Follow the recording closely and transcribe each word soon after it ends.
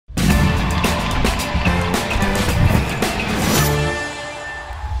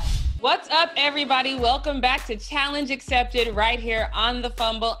up, everybody? Welcome back to Challenge Accepted right here on the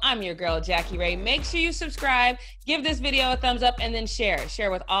Fumble. I'm your girl, Jackie Ray. Make sure you subscribe, give this video a thumbs up, and then share. Share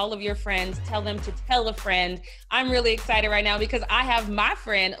with all of your friends. Tell them to tell a friend. I'm really excited right now because I have my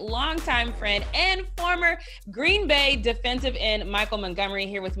friend, longtime friend, and former Green Bay defensive end, Michael Montgomery,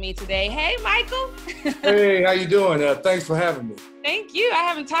 here with me today. Hey, Michael. Hey, how you doing? Thanks for having me. Thank you. I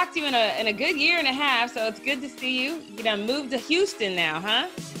haven't talked to you in a good year and a half, so it's good to see you. You done moved to Houston now, huh?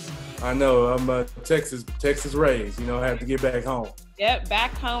 I know. I'm Texas raised. You know, I have to get back home. Yep,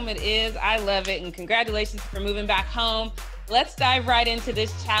 back home it is. I love it, and congratulations for moving back home. Let's dive right into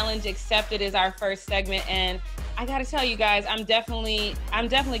this. Challenge Accepted is our first segment, and I got to tell you guys, I'm definitely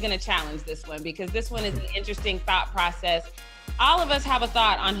going to challenge this one because this one is an interesting thought process. All of us have a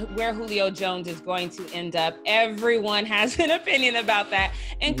thought on where Julio Jones is going to end up. Everyone has an opinion about that,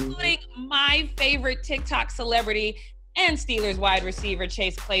 including my favorite TikTok celebrity and Steelers wide receiver,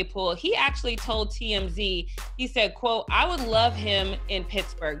 Chase Claypool. He actually told TMZ, he said, quote, "I would love him in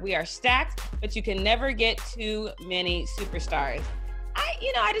Pittsburgh. We are stacked, but you can never get too many superstars."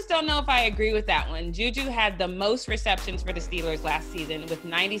 I just don't know if I agree with that one. Juju had the most receptions for the Steelers last season with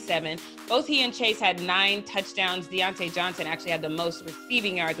 97. Both he and Chase had 9 touchdowns. Deontay Johnson actually had the most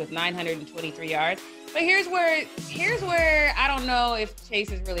receiving yards with 923 yards. But here's where I don't know if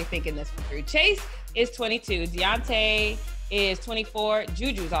Chase is really thinking this one through. Chase is 22. Deontay is 24.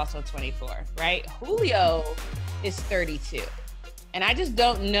 Juju's also 24, right? Julio is 32. And I just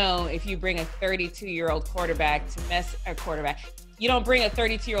don't know if you bring a 32-year-old quarterback to mess a quarterback. You don't bring a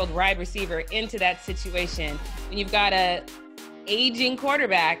 32-year-old wide receiver into that situation when you've got a aging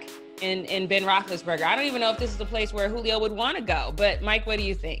quarterback in Ben Roethlisberger. I don't even know if this is a place where Julio would want to go. But, Mike, what do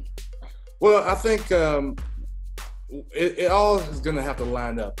you think? Well, I think it all is going to have to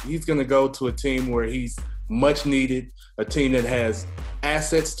line up. He's going to go to a team where he's much needed, a team that has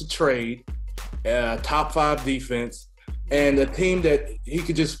assets to trade, top 5 defense, and a team that he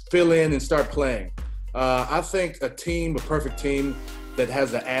could just fill in and start playing. I think a perfect team that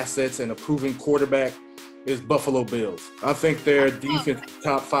has the assets and a proven quarterback is Buffalo Bills. I think their defense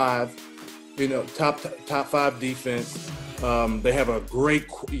top 5 defense. They have a great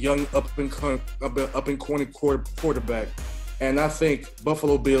young up and coming quarterback, and I think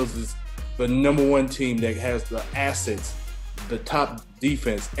Buffalo Bills is the #1 team that has the assets, the top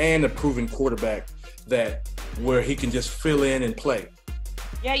defense, and a proven quarterback where he can just fill in and play.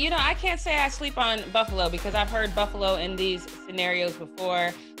 Yeah, I can't say I sleep on Buffalo because I've heard Buffalo in these scenarios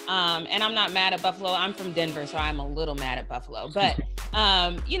before. And I'm not mad at Buffalo. I'm from Denver, so I'm a little mad at Buffalo. But,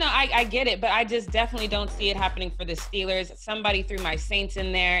 I get it. But I just definitely don't see it happening for the Steelers. Somebody threw my Saints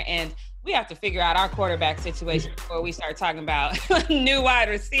in there, and we have to figure out our quarterback situation before we start talking about new wide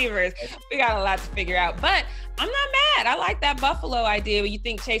receivers. We got a lot to figure out. But I'm not mad. I like that Buffalo idea. You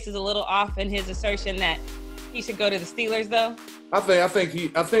think Chase is a little off in his assertion that he should go to the Steelers, though? I think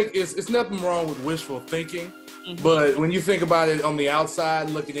it's nothing wrong with wishful thinking, but when you think about it on the outside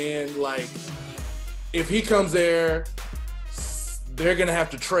looking in, like if he comes there, they're gonna have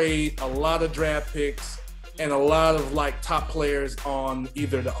to trade a lot of draft picks and a lot of top players on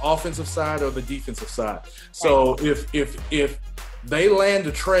either the offensive side or the defensive side. So if they land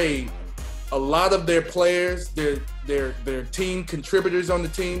a trade, a lot of their players, their team contributors on the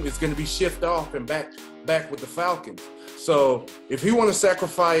team is going to be shipped off and back with the Falcons. So if you want to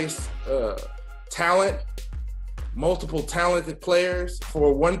sacrifice talent, multiple talented players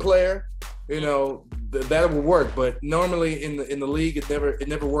for one player, that will work. But normally in the league, it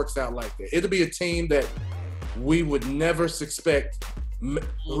never works out like that. It'll be a team that we would never suspect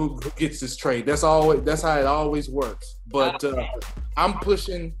who gets this trade. That's how it always works. But I'm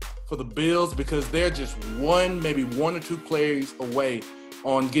pushing for the Bills because they're just maybe one or two plays away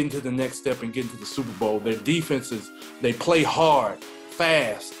on getting to the next step and getting to the Super Bowl. Their defenses, they play hard,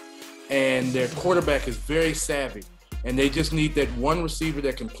 fast, and their quarterback is very savvy. And they just need that one receiver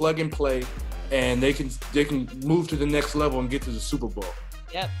that can plug and play, and they can move to the next level and get to the Super Bowl.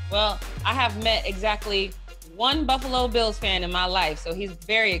 Yep. Well, I have met exactly one Buffalo Bills fan in my life, so he's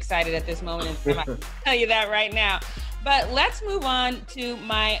very excited at this moment in time. I can tell you that right now. But let's move on to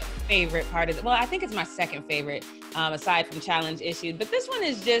my favorite part of it. Well, I think it's my second favorite, aside from challenge issued. But this one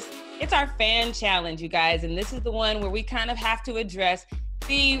is it's our fan challenge, you guys. And this is the one where we kind of have to address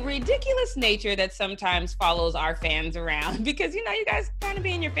the ridiculous nature that sometimes follows our fans around. Because, you guys kind of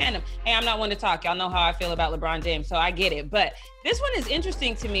be in your fandom. Hey, I'm not one to talk. Y'all know how I feel about LeBron James, so I get it. But this one is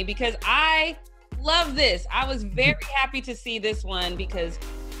interesting to me because I love this. I was very happy to see this one because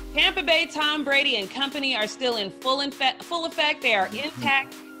Tampa Bay, Tom Brady and company are still in full effect. They are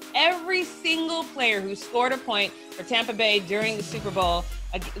intact. Every single player who scored a point for Tampa Bay during the Super Bowl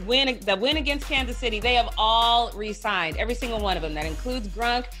The win against Kansas City, they have all re-signed, every single one of them. That includes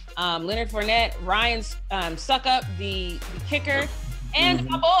Grunk, Leonard Fournette, Ryan Suckup, the kicker, and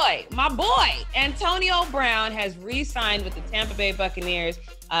my boy, Antonio Brown has re-signed with the Tampa Bay Buccaneers.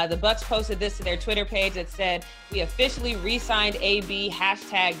 The Bucs posted this to their Twitter page that said, "We officially re-signed AB,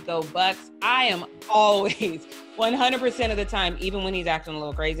 #GoBucs." I am always, 100% of the time, even when he's acting a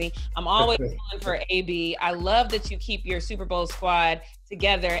little crazy, I'm always pulling for AB. I love that you keep your Super Bowl squad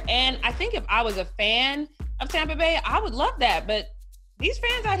together. And I think if I was a fan of Tampa Bay, I would love that. But these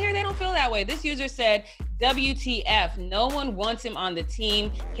fans out here, they don't feel that way. This user said, WTF, no one wants him on the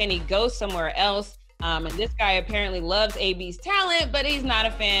team. Can he go somewhere else? And this guy apparently loves AB's talent, but he's not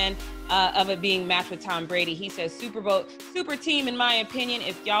a fan of it being matched with Tom Brady. He says, super team, in my opinion.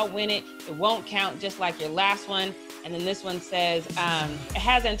 If y'all win it, it won't count, just like your last one. And then this one says,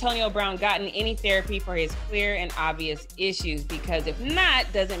 has Antonio Brown gotten any therapy for his clear and obvious issues? Because if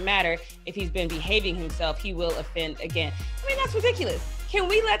not, doesn't matter. If he's been behaving himself, he will offend again. I mean, that's ridiculous. Can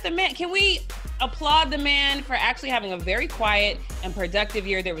we applaud the man for actually having a very quiet and productive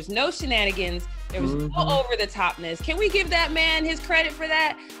year? There was no shenanigans. There was no over-the-topness. Can we give that man his credit for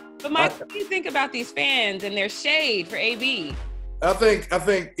that? But Mike, what do you think about these fans and their shade for AB? I think,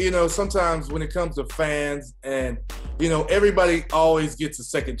 sometimes when it comes to fans and, everybody always gets a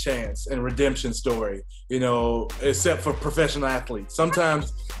second chance and redemption story, except for professional athletes.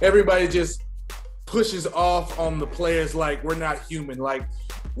 Sometimes everybody just pushes off on the players like we're not human, like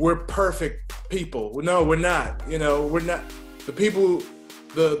we're perfect people. No, we're not. We're not. The people,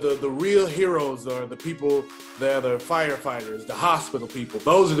 the real heroes are the people that are the firefighters, the hospital people.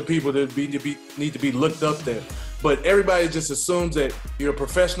 Those are the people that need to be looked up to. But everybody just assumes that you're a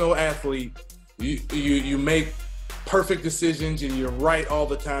professional athlete. You make perfect decisions and you're right all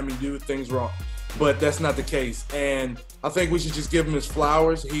the time. You do things wrong, but that's not the case. And I think we should just give him his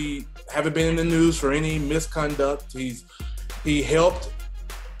flowers. He haven't been in the news for any misconduct. He helped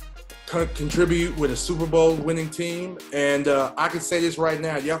contribute with a Super Bowl winning team. And I can say this right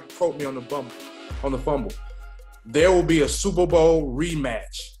now. Y'all can quote me on the Fumble. There will be a Super Bowl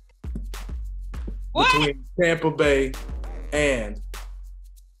rematch between Tampa Bay and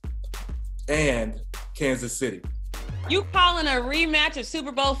Kansas City. You calling a rematch of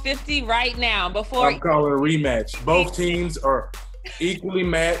Super Bowl 50 right now? I'm calling a rematch. Both teams are equally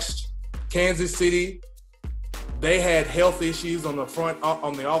matched. Kansas City, they had health issues on the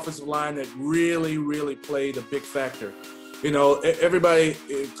offensive line that really, really played a big factor. Everybody,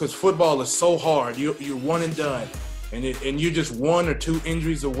 because football is so hard. You're one and done, and you're just one or two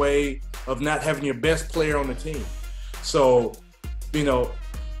injuries away of not having your best player on the team. So,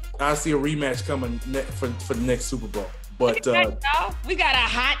 I see a rematch coming for the next Super Bowl. But we got a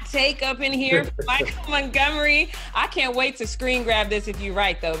hot take up in here from Michael Montgomery. I can't wait to screen grab this if you're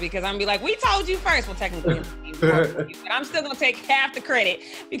right, though, because I'm gonna be like, we told you first. Well, technically, but I'm still gonna take half the credit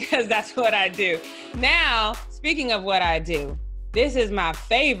because that's what I do. Now, speaking of what I do, this is my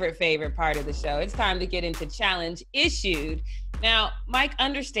favorite part of the show. It's time to get into challenge issued. Now, Mike,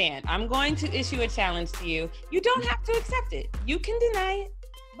 understand, I'm going to issue a challenge to you. You don't have to accept it. You can deny it.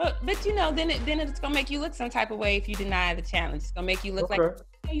 But then it's gonna make you look some type of way if you deny the challenge. It's gonna make you look like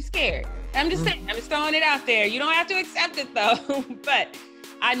you're scared. I'm just saying, I'm just throwing it out there. You don't have to accept it though. But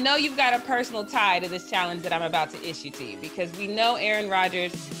I know you've got a personal tie to this challenge that I'm about to issue to you, because we know Aaron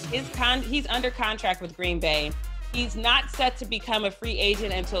Rodgers he's under contract with Green Bay. He's not set to become a free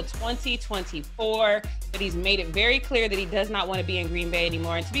agent until 2024, but he's made it very clear that he does not want to be in Green Bay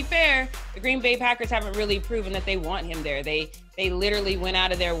anymore. And to be fair, the Green Bay Packers haven't really proven that they want him there. They literally went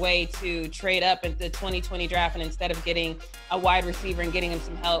out of their way to trade up in the 2020 draft, and instead of getting a wide receiver and getting him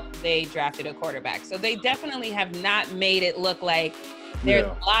some help, they drafted a quarterback. So they definitely have not made it look like there's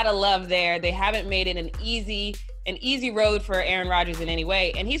a lot of love there. They haven't made it an easy road for Aaron Rodgers in any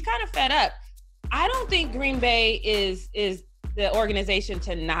way, and he's kind of fed up. I don't think Green Bay is the organization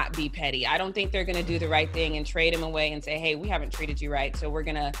to not be petty. I don't think they're going to do the right thing and trade him away and say, hey, we haven't treated you right, so we're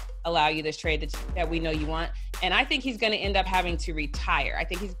going to allow you this trade that we know you want. And I think he's going to end up having to retire. I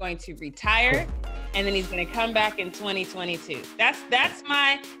think he's going to retire, and then he's going to come back in 2022. That's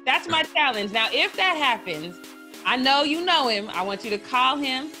my challenge. Now, if that happens, I know you know him. I want you to call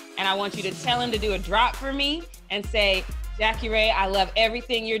him, and I want you to tell him to do a drop for me and say, Jackie Ray, I love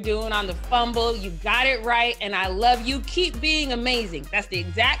everything you're doing on the Fumble. You got it right, and I love you. Keep being amazing. That's the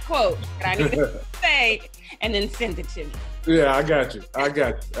exact quote that I need to say, and then send it to me. Yeah, I got you. I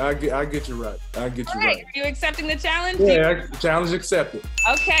get you right. All right. Are you accepting the challenge? Yeah, challenge accepted.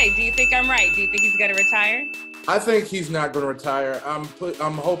 Okay. Do you think I'm right? Do you think he's going to retire? I think he's not going to retire.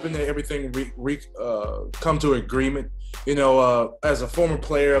 I'm hoping that everything come to agreement. As a former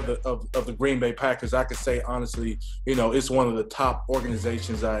player of the Green Bay Packers, I could say honestly, it's one of the top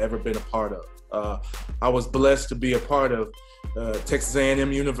organizations I've ever been a part of. I was blessed to be a part of Texas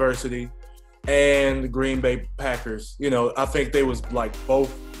A&M University and the Green Bay Packers. I think they was like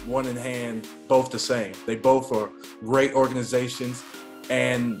both one in hand, both the same. They both are great organizations,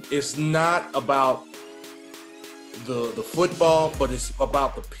 and it's not about the football, but it's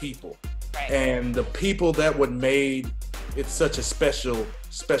about the people. Right. And the people that would made it such a special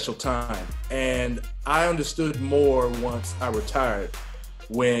time. And I understood more once I retired,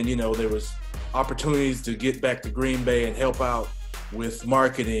 when there was opportunities to get back to Green Bay and help out with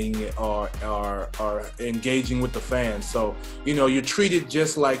marketing or engaging with the fans. So you're treated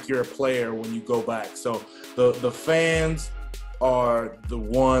just like you're a player when you go back. So the fans are the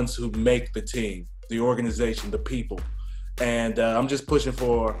ones who make the team, the organization, the people. And I'm just pushing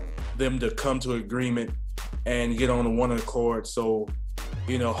for them to come to agreement and get on one accord. So,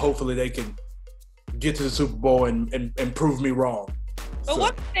 hopefully they can get to the Super Bowl and prove me wrong. But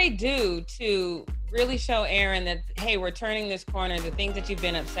what can they do to really show Aaron that, hey, we're turning this corner, the things that you've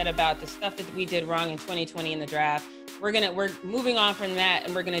been upset about, the stuff that we did wrong in 2020 in the draft, we're moving on from that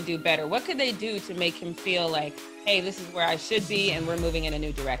and we're going to do better. What could they do to make him feel like, hey, this is where I should be and we're moving in a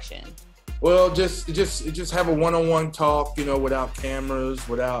new direction? Well, just have a one-on-one talk, without cameras,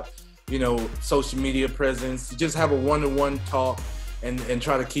 without, social media presence. Just have a one-on-one talk and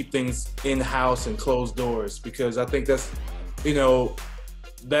try to keep things in-house and closed doors, because I think that's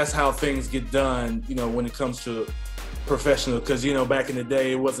how things get done, when it comes to professional. Because, back in the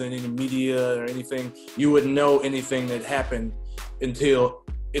day, it wasn't any media or anything. You wouldn't know anything that happened until,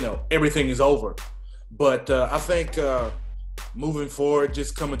 everything is over. But I think moving forward,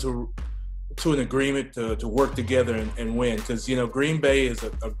 just coming to an agreement to work together and win. Because, Green Bay is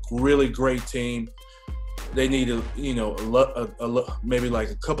a really great team. They need maybe like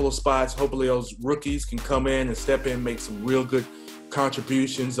a couple of spots. Hopefully those rookies can come in and step in, make some real good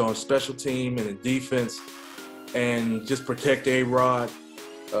contributions on special team and in defense, and just protect A-Rod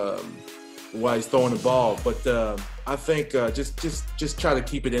while he's throwing the ball. But I think just try to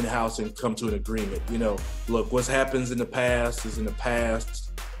keep it in-house and come to an agreement. Look, what happens in the past is in the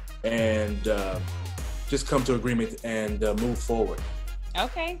past, and just come to agreement and move forward.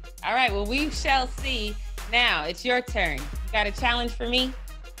 Okay. All right. Well, we shall see. Now it's your turn. You got a challenge for me?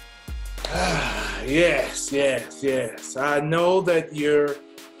 Yes. I know that you're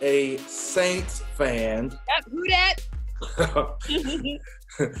a Saints fan. Yep, who that?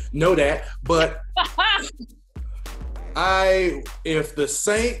 Know that, but if the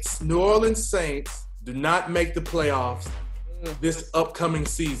New Orleans Saints do not make the playoffs this upcoming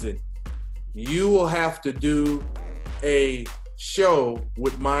season, you will have to do a show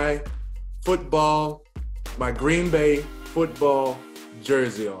with my Green Bay football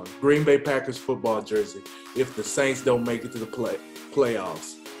jersey on, Green Bay Packers football jersey. If the Saints don't make it to the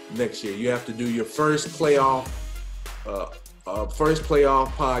playoffs next year, you have to do your first playoff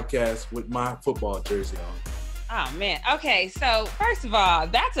podcast with my football jersey on. Oh man. Okay. So first of all,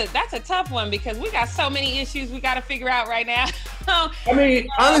 that's a tough one, because we got so many issues we got to figure out right now. I mean,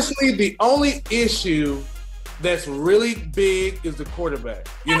 honestly, the only issue that's really big is the quarterback.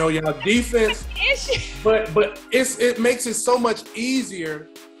 Your defense, but it makes it so much easier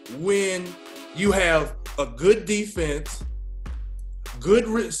when you have a good defense, good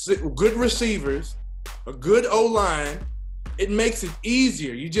receivers, a good O-line. It makes it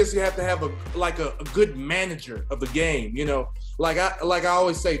easier. You have to have a good manager of the game. Like I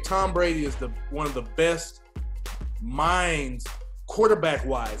always say, Tom Brady is one of the best minds quarterback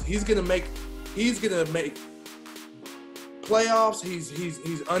wise. He's gonna make playoffs.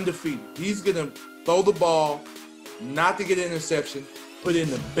 He's undefeated. He's gonna throw the ball, not to get an interception, put it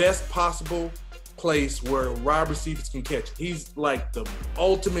in the best possible place where wide receivers can catch it. He's like the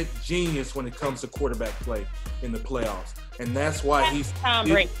ultimate genius when it comes to quarterback play in the playoffs. And that's why he's Tom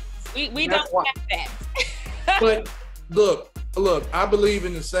Brady. We don't have that. But look, I believe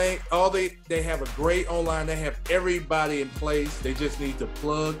in the same. They have a great online. They have everybody in place. They just need to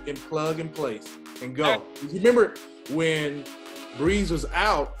plug in place and go. You remember when Breeze was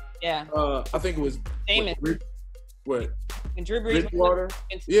out? Yeah. I think it was famous. What? And Drew Brees. Bridgewater.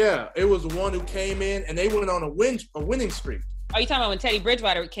 Yeah, it was the one who came in, and they went on a winning streak. Oh, you talking about when Teddy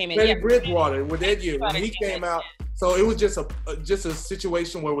Bridgewater came in? Teddy Bridgewater with that year when he came out. So it was just a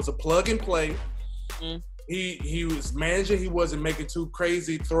situation where it was a plug and play. Mm-hmm. He was managing. He wasn't making too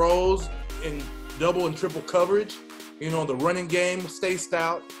crazy throws in double and triple coverage. The running game stayed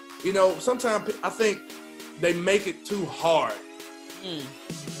stout. Sometimes I think they make it too hard.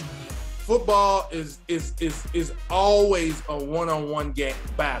 Football is always a one-on-one game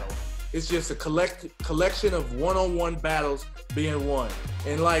battle. It's just a collection of one-on-one battles being won.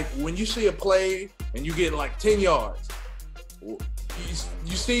 And like when you see a play and you get like 10 yards,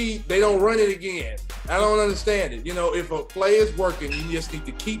 you see they don't run it again. I don't understand it. You know, if a play is working, you just need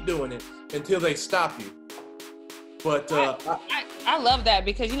to keep doing it until they stop you. But I love that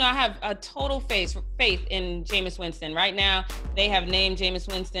because, you know, I have a total faith in Jameis Winston. Right now, they have named Jameis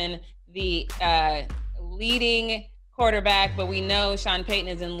Winston the leading quarterback, but we know Sean Payton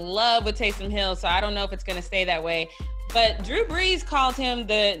is in love with Taysom Hill, so I don't know if it's going to stay that way. But Drew Brees called him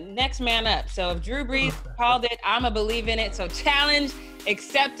the next man up. So if Drew Brees called it, I'm a believe in it. So challenge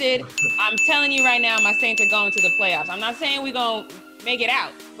accepted. I'm telling you right now, my Saints are going to the playoffs. I'm not saying we're going to make it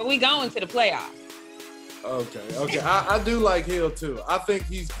out, but we going to the playoffs. Okay. I do like Hill too. I think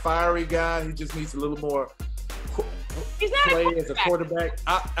he's a fiery guy. He just needs a little more play as a quarterback.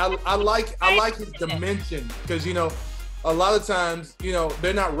 I like his dimension because, you know, a lot of times, you know,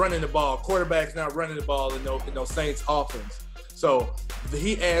 they're not running the ball. Quarterback's not running the ball in no Saints offense. So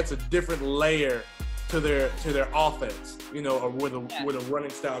he adds a different layer to their offense, you know, or with a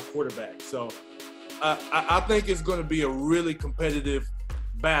running style quarterback. So I think it's going to be a really competitive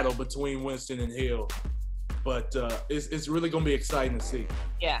battle between Winston and Hill. But it's really going to be exciting to see.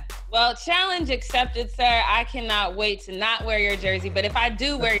 Yeah. Well, challenge accepted, sir. I cannot wait to not wear your jersey. But if I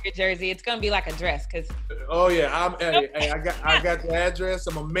do wear your jersey, it's going to be like a dress. Oh, yeah. I got the address.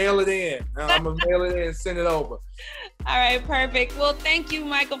 I'm going to mail it in. I'm going to mail it in and send it over. All right. Perfect. Well, thank you,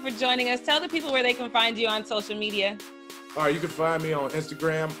 Michael, for joining us. Tell the people where they can find you on social media. All right. You can find me on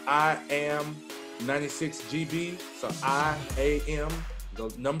Instagram. I am 96GB. So I am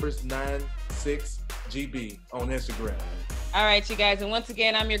the numbers 96GB on Instagram. All right, you guys. And once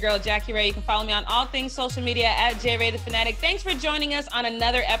again, I'm your girl, Jackie Ray. You can follow me on all things social media at JRay the Fanatic. Thanks for joining us on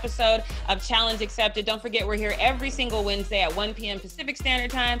another episode of Challenge Accepted. Don't forget, we're here every single Wednesday at 1 p.m. Pacific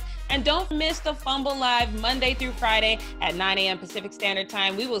Standard Time. And don't miss the Fumble Live Monday through Friday at 9 a.m. Pacific Standard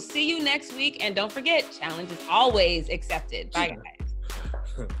Time. We will see you next week. And don't forget, challenge is always accepted. Bye, guys.